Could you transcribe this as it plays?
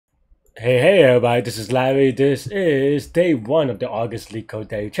Hey everybody, this is Larry. This is day one of the August Leetcode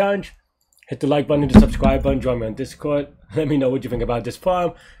Day Challenge. Hit the like button, the subscribe button, join me on Discord. Let me know what you think about this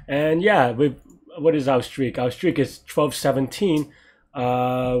farm. And yeah, what is our streak? Our streak is 1217,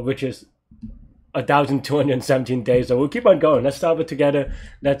 which is 1,217 days. So we'll keep on going. Let's start it together.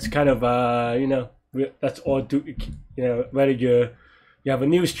 Let's kind of, let's all do, whether you have a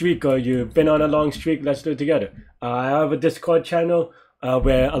new streak or you've been on a long streak, let's do it together. I have a Discord channel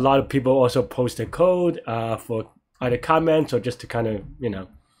where a lot of people also post their code for either comments or just to kind of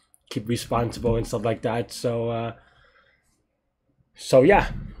keep responsible and stuff like that. So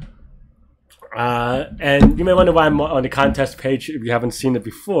yeah. And you may wonder why I'm on the contest page if you haven't seen it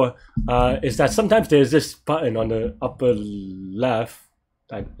before. Is that sometimes there's this button on the upper left.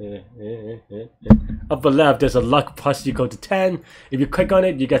 Upper left, there's a luck plus equal to 10. If you click on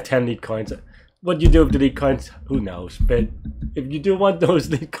it, you get 10 lead coins. What you do with the lead coins, who knows? But if you do want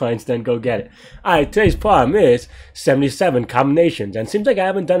those lead coins, then go get it. Alright, today's problem is 77 combinations, and seems like I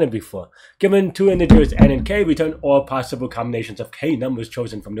haven't done it before. Given two integers n and k, return all possible combinations of k numbers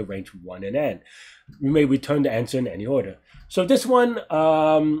chosen from the range 1 and n. We may return the answer in any order. So this one,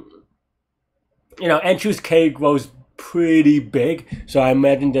 n choose k grows pretty big, so I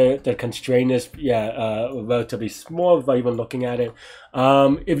imagine the constraint is relatively small if I even looking at it.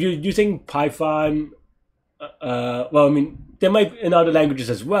 If you're using Python, well, I mean there might in other languages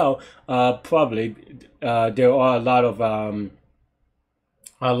as well. Probably there are a lot of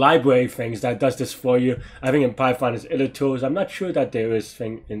library things that does this for you. I think in Python is Leetcode. I'm not sure that there is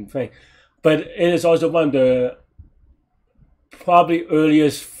thing, but it is also one of the probably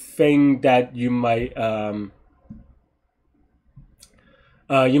earliest thing that you might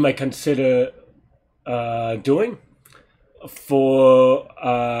consider doing. For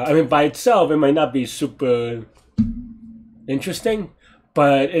I mean, by itself, it might not be super interesting,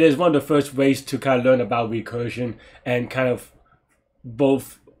 but it is one of the first ways to kind of learn about recursion and kind of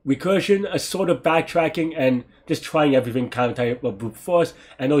both recursion, a sort of backtracking, and just trying everything kind of type of brute force.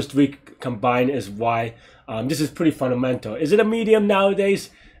 And those three combined is why this is pretty fundamental. Is it a medium nowadays?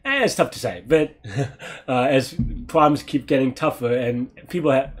 It's tough to say, but as problems keep getting tougher and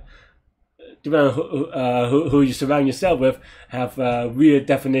people have, depending on who you surround yourself with, have a weird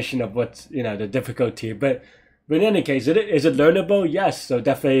definition of what's the difficulty. But in any case, is it learnable? Yes, so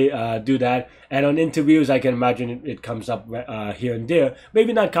definitely do that. And on interviews, I can imagine it comes up here and there.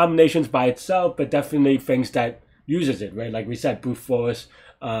 Maybe not combinations by itself, but definitely things that uses it, right? Like we said, brute force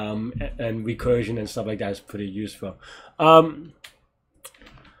and recursion and stuff like that is pretty useful.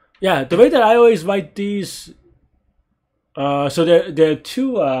 Yeah, the way that I always write these, so there are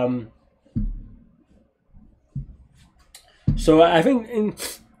two. So I think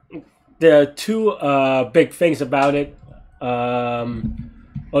there are two big things about it,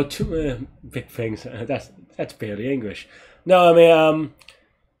 or two big things. That's barely English. No, I mean,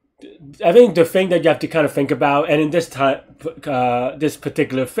 I think the thing that you have to kind of think about, and in this time, this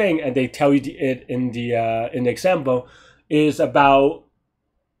particular thing, and they tell you it in the example, is about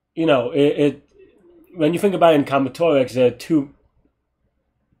when you think about it in combinatorics, there are two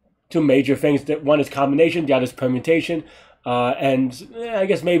major things. That one is combination, the other is permutation, and I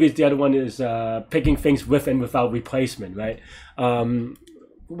guess maybe the other one is picking things with and without replacement, right? Well,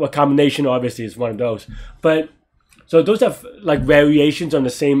 combination obviously is one of those, but so those are like variations on the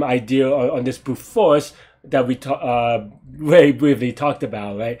same idea on this brute force that we very briefly talked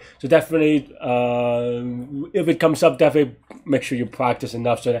about, right? So definitely, if it comes up, definitely make sure you practice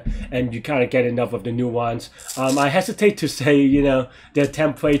enough so that and you kind of get enough of the nuance. I hesitate to say they're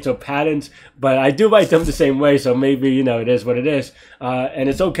templates or patterns, but I do write them the same way, so maybe it is what it is, and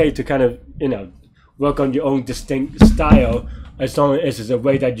it's okay to kind of work on your own distinct style as long as it's a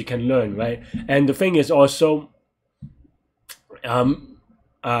way that you can learn, right? And the thing is also,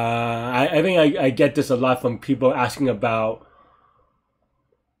 I think I get this a lot from people asking about,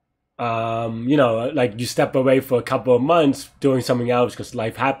 like you step away for a couple of months doing something else because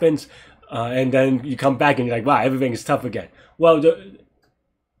life happens, and then you come back and you're like, wow, everything is tough again. Well,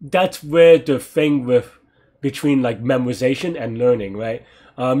 that's where the thing between like memorization and learning, right?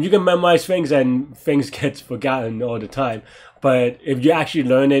 You can memorize things and things get forgotten all the time. But if you actually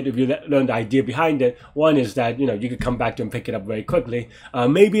learn it, if you learn the idea behind it, one is that you could come back to and pick it up very quickly.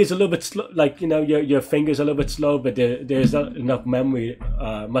 Maybe it's a little bit slow, like your fingers a little bit slow, but there's not enough memory,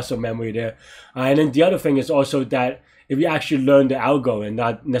 muscle memory there. And then the other thing is also that if you actually learn the algo and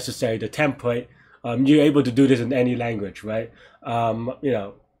not necessarily the template, you're able to do this in any language, right? If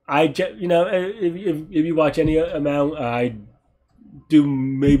you watch any amount, I do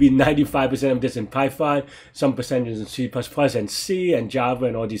maybe 95% of this in Python, some percentages in C++ and C and Java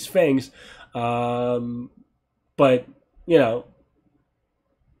and all these things. But you know,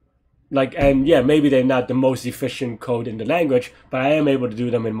 like, and yeah, maybe they're not the most efficient code in the language, but I am able to do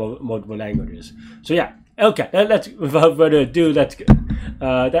them in multiple languages. So yeah, okay. Let's, without further ado, let's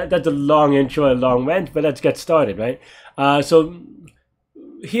that's a long intro, a long rant, but let's get started, right? So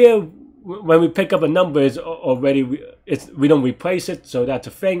here, when we pick up a number, is already we don't replace it, so that's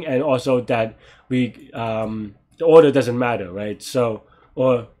a thing, and also that we the order doesn't matter, right? So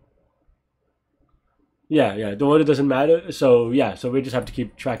yeah, the order doesn't matter. So yeah, so we just have to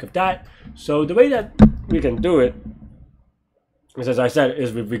keep track of that. So the way that we can do it is, as I said,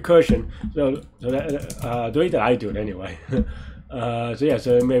 is with recursion. So that, the way that I do it anyway. So yeah,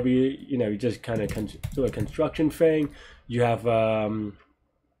 so maybe you just kind of do a construction thing. You have a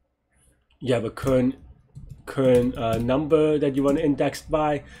current number that you want to index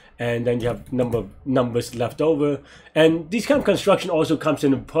by, and then you have number of numbers left over. And this kind of construction also comes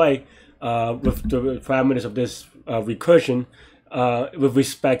into play with the parameters of this recursion with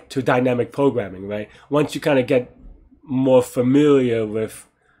respect to dynamic programming, right? Once you kind of get more familiar with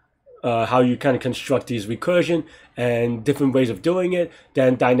how you kind of construct these recursion and different ways of doing it,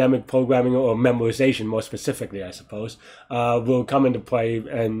 then dynamic programming, or memorization more specifically, I suppose, will come into play,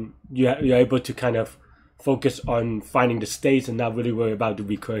 and you're able to kind of focus on finding the states and not really worry about the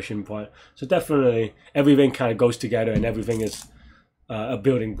recursion part. So definitely everything kind of goes together, and everything is a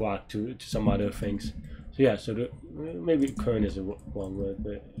building block to some other things. So yeah, so maybe current is a wrong word,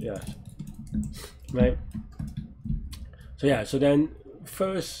 but yeah, right. So yeah, so then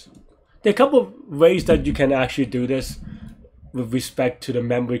first, there are a couple of ways that you can actually do this with respect to the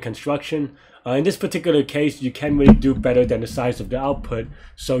memory construction. In this particular case, you can't really do better than the size of the output,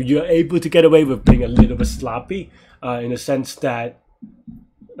 so you're able to get away with being a little bit sloppy in the sense that,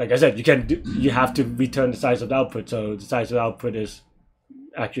 like I said, you have to return the size of the output. So the size of the output is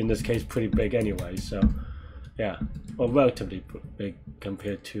actually in this case pretty big anyway. So yeah, well, relatively big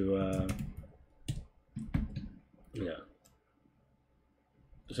compared to yeah.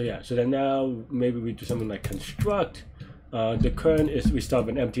 So yeah, so then now maybe we do something like construct. The current is, we start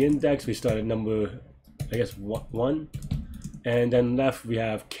with an empty index. We start at number, I guess, 1, and then left we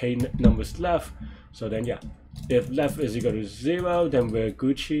have k numbers left. So then yeah, if left is equal to 0, then we're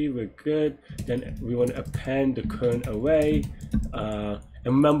Gucci, we're good. Then we want to append the current array.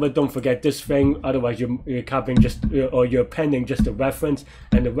 And remember, don't forget this thing, otherwise you're copying or you're appending just the reference,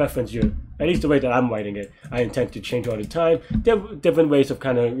 and the reference, at least the way that I'm writing it, I intend to change all the time. There are different ways of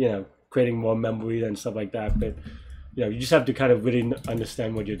kind of, creating more memory and stuff like that, but, you just have to kind of really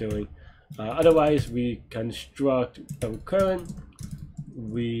understand what you're doing. Otherwise, we construct a current. Do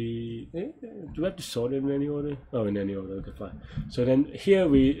we have to sort it in any order? Oh, in any order, okay, fine. So then here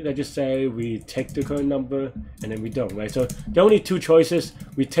let's just say we take the current number and then we don't, right? So there are only two choices.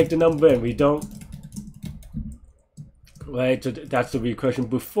 We take the number and we don't, right? So that's the recursion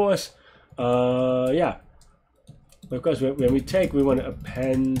brute force. Yeah. But of course, when we take, we want to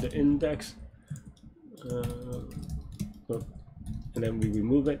append the index. And then we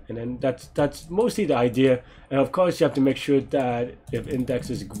remove it, and then that's mostly the idea. And of course, you have to make sure that if index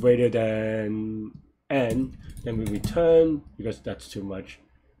is greater than n, then we return, because that's too much.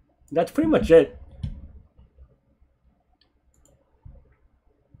 That's pretty much it.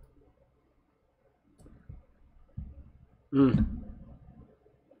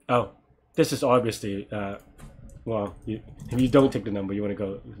 Oh, this is obviously well, if you don't take the number, you want to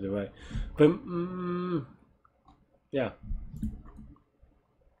go to the right, but yeah.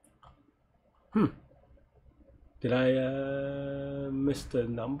 Did I miss the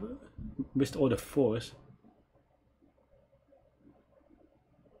number? Missed all the 4s.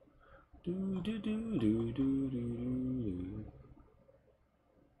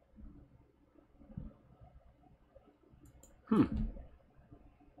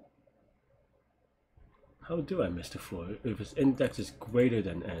 How do I miss the 4? If its index is greater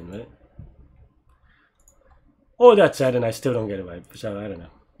than n, right? All that said, and I still don't get it right, so I don't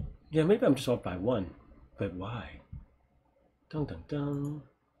know. Yeah, maybe I'm just off by 1, but why? Dun dun dun.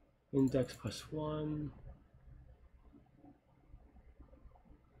 Index plus 1.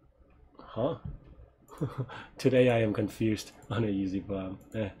 Huh? Today I am confused on a easy problem.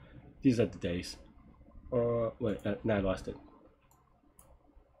 These are the days. Wait, now I lost it.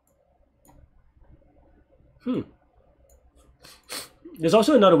 There's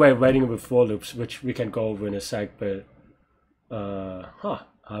also another way of writing it with for loops, which we can go over in a sec, but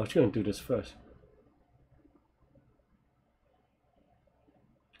I was going to do this first.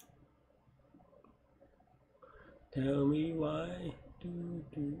 Tell me why.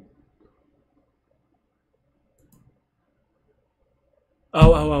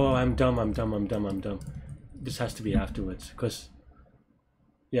 Oh, I'm dumb. This has to be afterwards, because...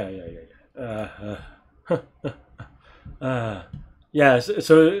 Yeah. Yeah,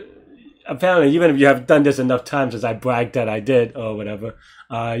 so apparently, even if you have done this enough times, as I bragged that I did, or whatever,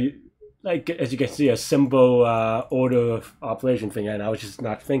 like, as you can see, a simple order of operation thing, and I was just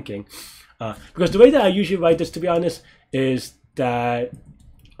not thinking. Because the way that I usually write this, to be honest, is that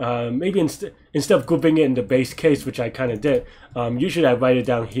maybe instead of grouping it in the base case, which I kind of did, usually I write it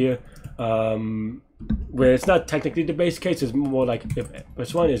down here, where it's not technically the base case. It's more like if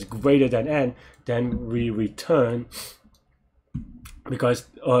 +1 is greater than n, then we return, because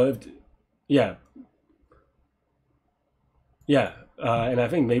and I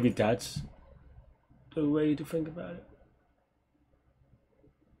think maybe that's the way to think about it.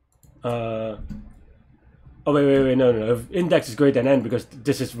 Oh wait, no. If index is greater than n, because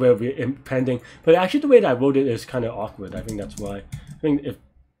this is where we're impending. But actually, the way that I wrote it is kind of awkward. I think that's why. I think if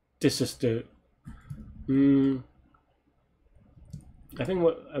this is the, I think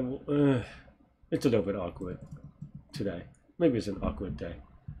it's a little bit awkward today. Maybe it's an awkward day.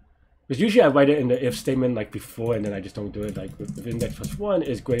 Because usually I write it in the if statement like before, and then I just don't do it. Like if index +1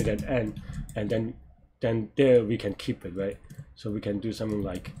 is greater than n, and then there we can keep it, right? So we can do something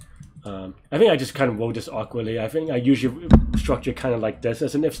like, I think I just kind of wrote this awkwardly. I think I usually structure kind of like this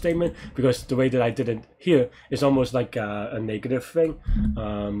as an if statement, because the way that I did it here is almost like a negative thing.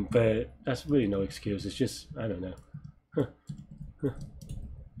 But that's really no excuse. It's just, I don't know.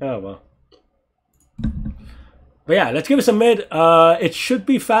 Oh well. But yeah, let's give it some mid. It should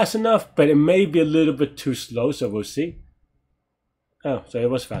be fast enough, but it may be a little bit too slow, so we'll see. Oh, so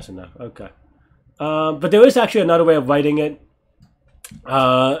it was fast enough. Okay. But there is actually another way of writing it.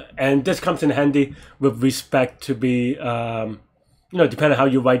 And this comes in handy with respect to be, depending on how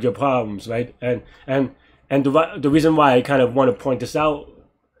you write your problems, right? And the reason why I kind of want to point this out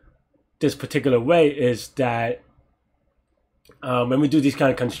this particular way is that when we do these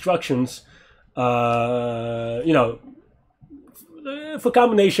kind of constructions, for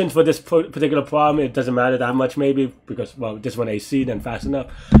combinations for this particular problem, it doesn't matter that much, maybe, because, well, this one AC, then fast enough.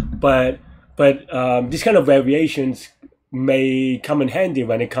 But these kind of variations may come in handy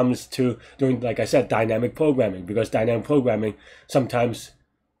when it comes to doing, like I said, dynamic programming, because dynamic programming sometimes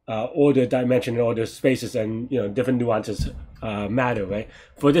order dimension and order spaces and different nuances matter, right?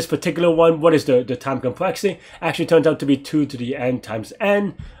 For this particular one, what is the time complexity? Actually turns out to be 2 to the n times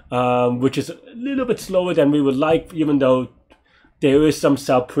n, which is a little bit slower than we would like, even though there is some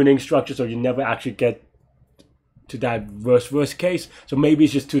self-pruning structure, so you never actually get to that worst case. So maybe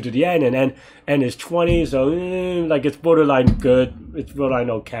it's just 2 to the n, and n is 20, so like it's borderline good, it's borderline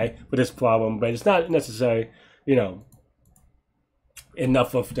okay for this problem, but it's not necessarily,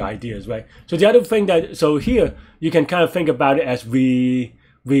 enough of the ideas, right? So the other thing so here you can kind of think about it as we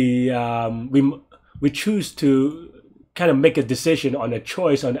choose to kind of make a decision on a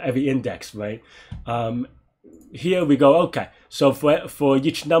choice on every index, right? Here we go, okay, so for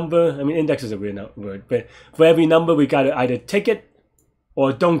each number, I mean, index is a weird word, but for every number we got to either take it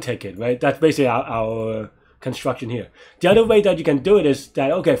or don't take it, right? That's basically our construction here. The other way that you can do it is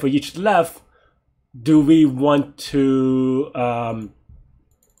that, okay, for each left, do we want to,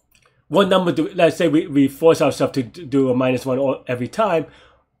 what number let's say we force ourselves to do a -1 every time,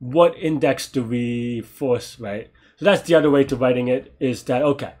 what index do we force, right? So that's the other way to writing it, is that,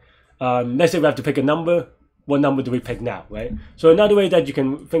 okay, let's say we have to pick a number, what number do we pick now, right? So another way that you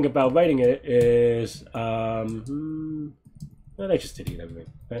can think about writing it is, let's just delete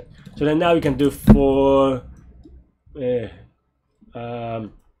everything, right? So then now we can do for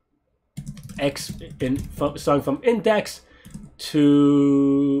x starting from index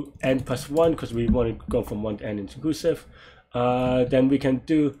to n+1, because we want to go from 1 to n inclusive. Then we can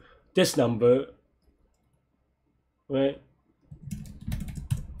do this number, right?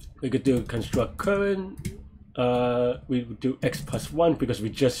 We could do construct current. We would do x+1 because we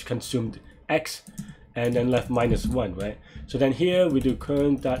just consumed x, and then left -1, right? So then here we do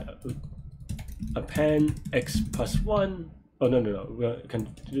current dot append x+1. Oh no, we can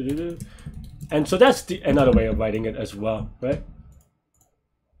do. And so that's another way of writing it as well, right?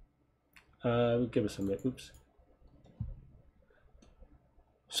 We'll give it some, oops.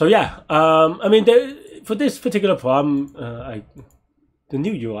 So yeah, I mean, for this particular problem, the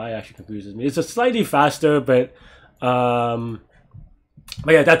new UI actually confuses me. It's a slightly faster, but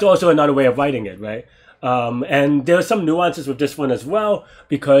yeah, that's also another way of writing it, right? And there are some nuances with this one as well,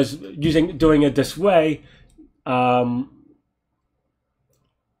 because doing it this way,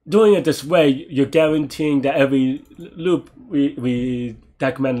 doing it this way, you're guaranteeing that every loop we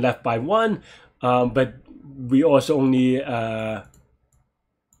decrement left by 1, but we also only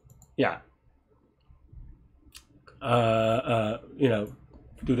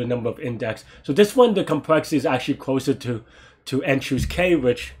do the number of index. So this one, the complexity is actually closer to n choose k,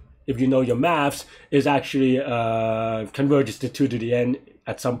 which, if you know your maths, is actually converges to 2 to the n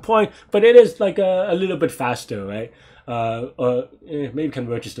at some point, but it is like a little bit faster, right? Or maybe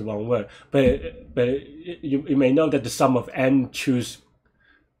converge is the wrong word, but you may know that the sum of n choose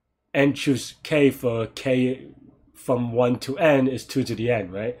k for k from 1 to n is 2 to the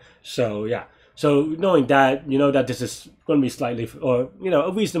n, right? So yeah, so knowing that, you know that this is going to be slightly, or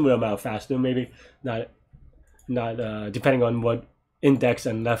a reasonable amount faster, maybe not depending on what index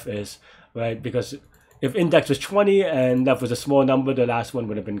and left is, right? Because if index was 20 and left was a small number, the last one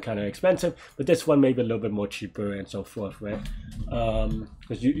would have been kind of expensive, but this one may be a little bit more cheaper and so forth, right?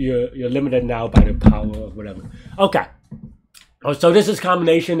 Because you're limited now by the power of whatever. Okay. So this is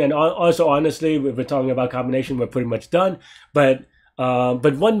combination, and also honestly, if we're talking about combination, we're pretty much done. But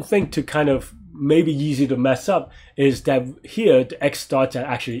one thing to kind of maybe easy to mess up is that here the x starts at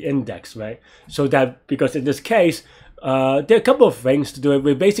actually index, right? So that, because in this case, there are a couple of things to do it.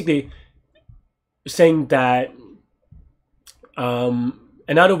 We're basically saying that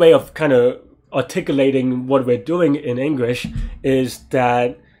another way of kind of articulating what we're doing in English is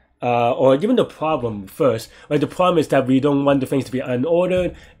that, or given the problem first, right? The problem is that we don't want the things to be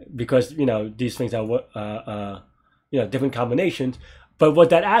unordered because these things are different combinations. But what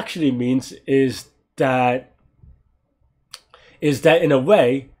that actually means is that in a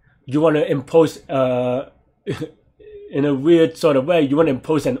way you want to impose in a weird sort of way, you want to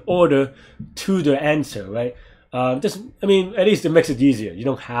impose an order to the answer, right? At least it makes it easier. You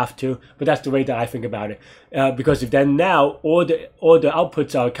don't have to, but that's the way that I think about it. Because if then now all the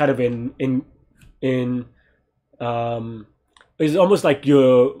outputs are kind of it's almost like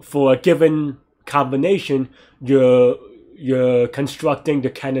for a given combination, you're constructing the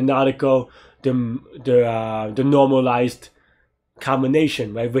canonical, the normalized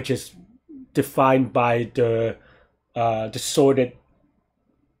combination, right? Which is defined by the sorted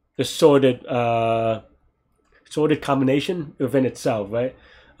combination within itself, right?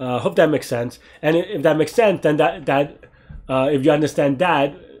 Hope that makes sense. And if that makes sense, then that if you understand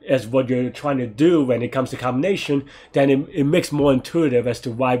that as what you're trying to do when it comes to combination, then it makes more intuitive as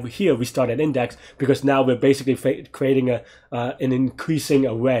to why here we start at index, because now we're basically creating an increasing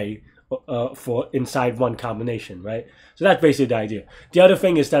array for inside one combination, right? So that's basically the idea. The other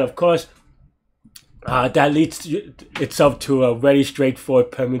thing is that, of course, that leads itself to a very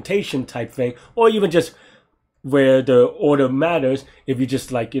straightforward permutation type thing, or even just where the order matters. If you just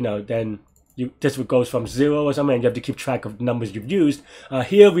then this goes from 0 or something, and you have to keep track of the numbers you've used.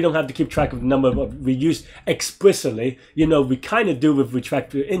 Here we don't have to keep track of the number we used explicitly. We kind of do with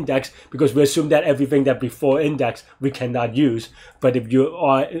respect to index, because we assume that everything that before index we cannot use. But if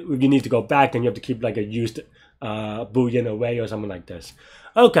you need to go back, then you have to keep like a used Boolean array or something like this.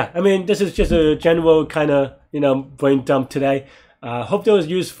 Okay, this is just a general kind of brain dump today. Hope that was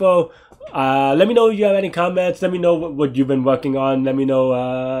useful. Let me know if you have any comments. Let me know what you've been working on. Let me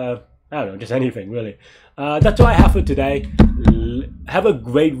know I don't know, just anything really. That's all I have for today. Have a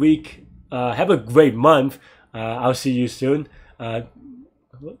great week. Have a great month. I'll see you soon. What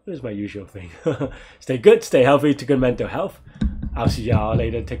is my usual thing? Stay good, stay healthy, to good mental health. I'll see y'all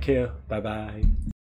later. Take care. Bye bye.